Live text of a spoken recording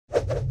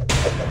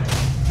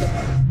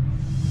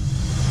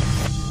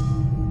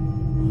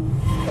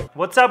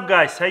What's up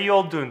guys, how you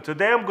all doing?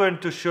 Today I'm going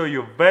to show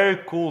you a very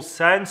cool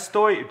science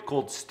toy. It's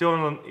called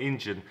Stirling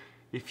engine.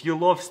 If you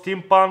love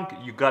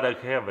steampunk, you gotta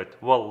have it.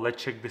 Well,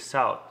 let's check this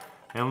out.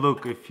 And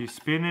look, if you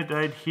spin it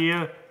right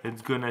here,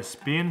 it's gonna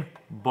spin,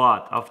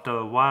 but after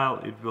a while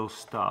it will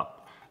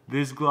stop.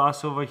 This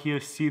glass over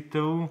here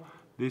see-through,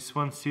 this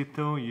one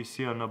see-through, you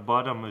see on the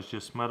bottom is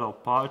just metal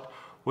part.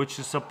 What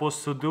you're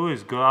supposed to do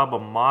is grab a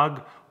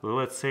mug.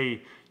 Let's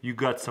say you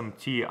got some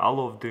tea. I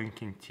love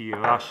drinking tea.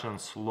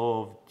 Russians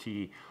love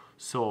tea.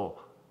 So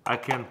I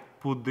can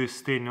put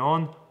this thing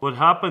on. What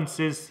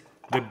happens is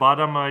the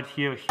bottom right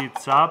here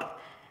heats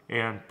up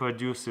and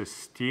produces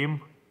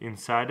steam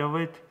inside of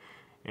it.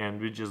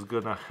 And we're just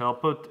gonna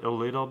help it a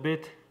little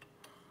bit.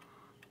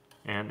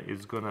 And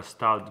it's gonna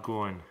start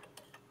going.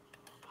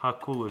 How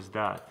cool is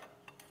that?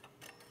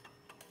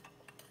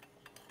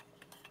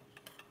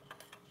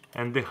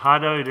 And the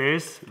harder it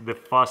is, the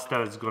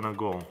faster it's gonna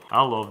go.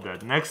 I love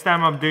that. Next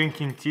time I'm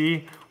drinking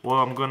tea or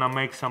I'm gonna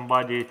make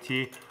somebody a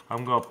tea,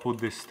 I'm gonna put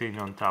this thing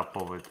on top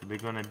of it. They're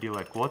gonna be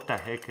like, what the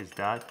heck is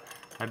that?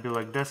 I'd be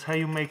like, that's how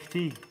you make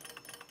tea.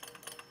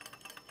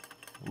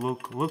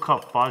 Look how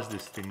fast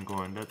this thing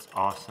going. That's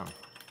awesome.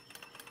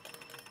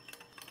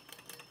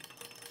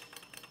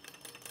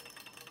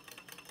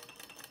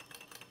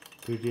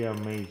 Pretty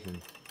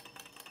amazing.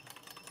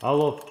 I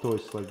love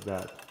toys like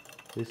that.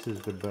 This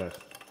is the best.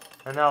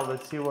 And now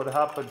let's see what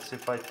happens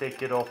if I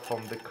take it off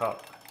from the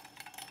cup.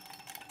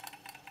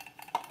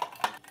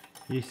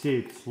 You see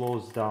it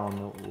slows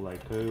down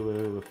like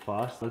really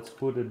fast. Let's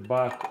put it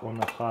back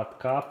on a hot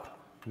cup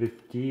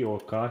with tea or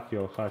coffee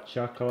or hot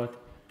chocolate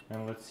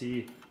and let's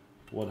see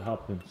what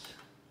happens.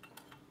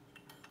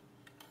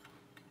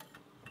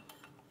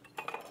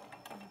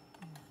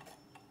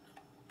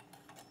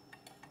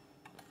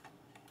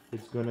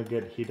 It's gonna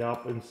get heat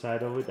up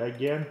inside of it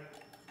again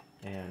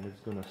and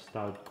it's gonna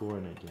start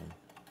going again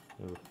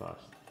really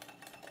fast.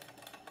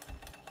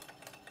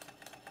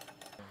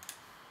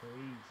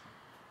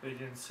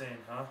 Pretty insane,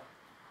 huh?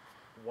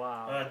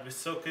 Wow. Alright, we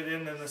soak it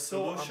in a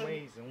solution,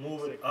 amazing.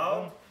 move Looks it like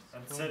out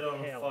and set it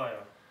on hell.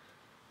 fire.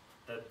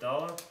 That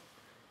dollar,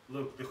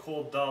 look, the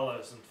whole dollar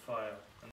is on fire.